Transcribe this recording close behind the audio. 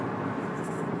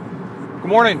Good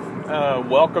morning.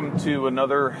 Welcome to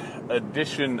another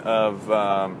edition of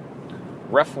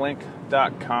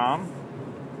reflink.com,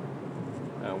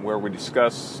 where we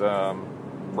discuss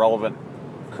relevant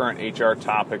current HR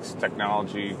topics,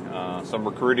 technology, some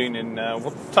recruiting, and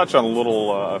we'll touch on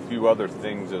a few other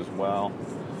things as well.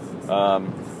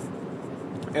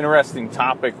 Interesting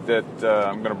topic that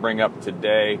I'm going to bring up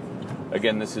today.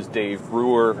 Again, this is Dave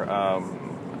Brewer,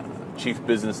 Chief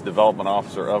Business Development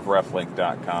Officer of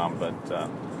reflink.com. But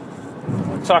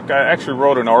I actually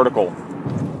wrote an article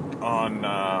on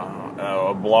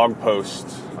a blog post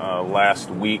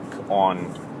last week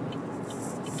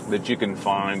that you can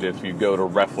find if you go to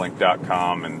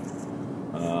reflink.com and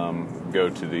go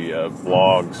to the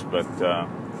blogs. But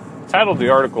titled the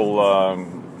article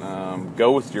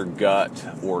 "Go with Your Gut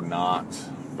or Not."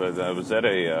 But I was at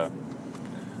a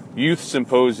youth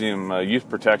symposium,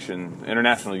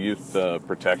 International Youth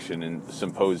Protection and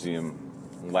Symposium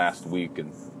last week,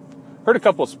 and heard a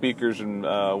couple of speakers, and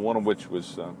one of which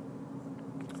was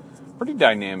pretty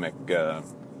dynamic.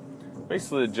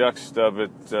 Basically, the juxta of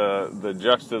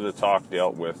the talk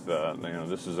dealt with,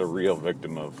 this is a real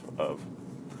victim of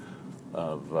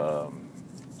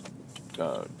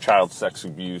child sex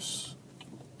abuse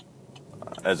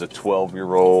as a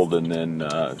 12-year-old, and then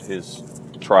his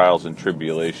trials and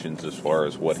tribulations as far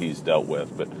as what he's dealt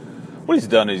with. But what he's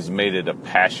done is he's made it a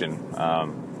passion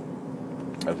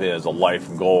of his, a life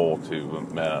goal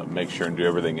to make sure and do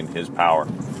everything in his power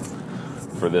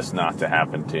for this not to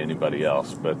happen to anybody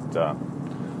else. But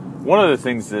one of the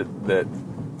things that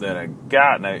I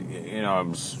got, and I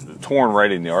was torn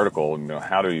writing the article.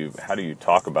 How do you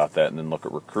talk about that and then look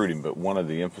at recruiting? But one of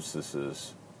the emphasis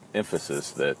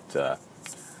that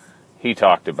he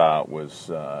talked about was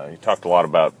he talked a lot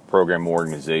about program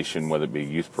organization, whether it be a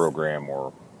youth program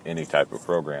or any type of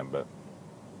program, but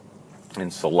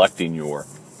in selecting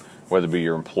whether it be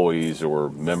your employees or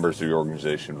members of your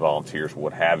organization, volunteers,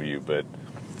 what have you. But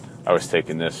I was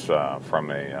taking this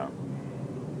from a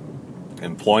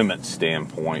employment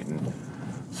standpoint, and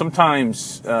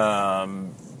sometimes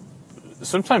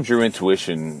your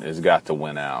intuition has got to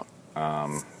win out,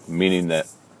 meaning that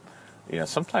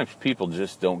sometimes people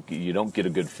just you don't get a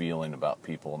good feeling about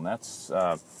people, and that's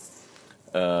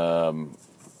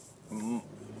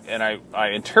and I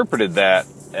interpreted that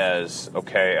as,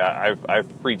 okay,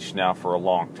 I've preached now for a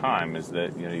long time, is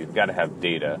that you've got to have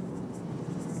data,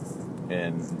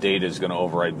 and data is going to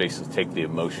override, basically take the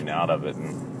emotion out of it,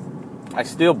 and I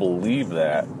still believe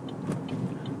that.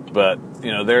 But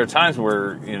there are times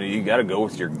where you got to go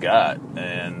with your gut,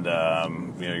 and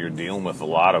you're dealing with a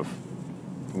lot of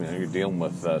you're dealing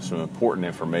with some important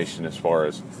information as far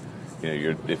as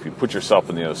if you put yourself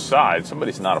on the other side,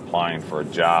 somebody's not applying for a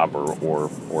job or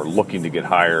looking to get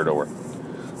hired, or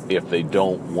if they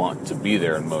don't want to be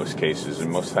there in most cases,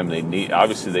 and most of the time they need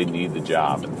the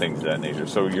job and things of that nature.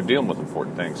 So you're dealing with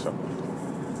important things.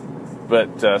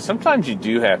 But sometimes you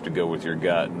do have to go with your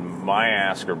gut. And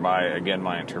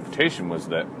my interpretation was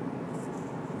that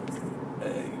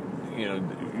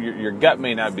your gut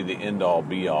may not be the end-all,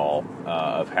 be-all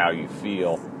of how you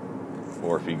feel,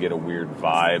 or if you get a weird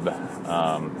vibe.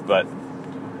 But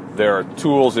there are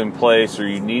tools in place, or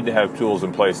you need to have tools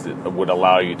in place that would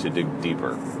allow you to dig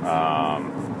deeper.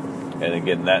 And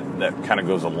again, that kind of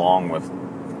goes along with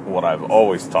what I've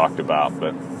always talked about.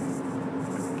 But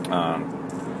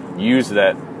use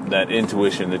that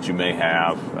intuition that you may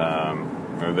have,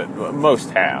 or that most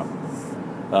have,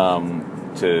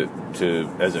 to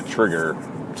as a trigger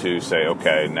to say,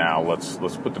 okay, now let's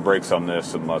put the brakes on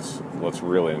this, and let's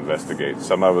really investigate.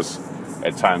 Some of us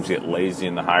at times get lazy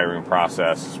in the hiring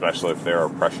process, especially if there are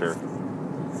pressures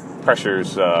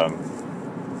of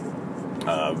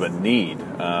a need,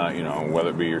 whether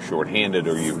it be you're shorthanded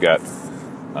or you've got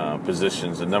a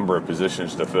number of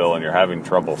positions to fill, and you're having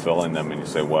trouble filling them, and you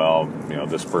say, well,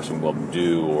 this person will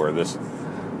do, or this.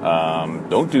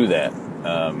 Don't do that,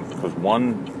 because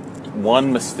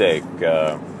one mistake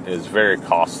is very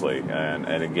costly.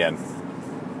 And again,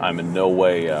 I'm in no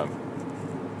way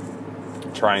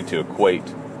trying to equate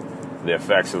the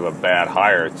effects of a bad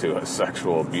hire to a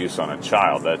sexual abuse on a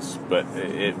child. But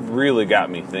it really got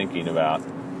me thinking about,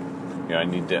 I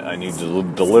need to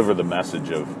deliver the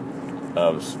message of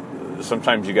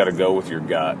sometimes you got to go with your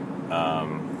gut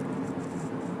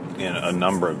in a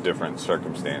number of different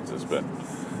circumstances. But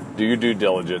do your due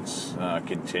diligence,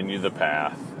 continue the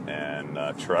path, and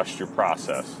trust your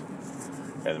process,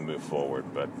 and move forward.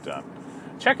 But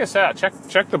check us out.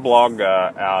 Check the blog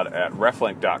out at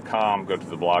reflink.com. Go to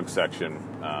the blog section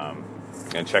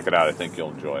and check it out. I think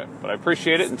you'll enjoy it. But I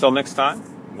appreciate it. Until next time,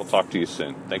 we'll talk to you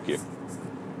soon. Thank you.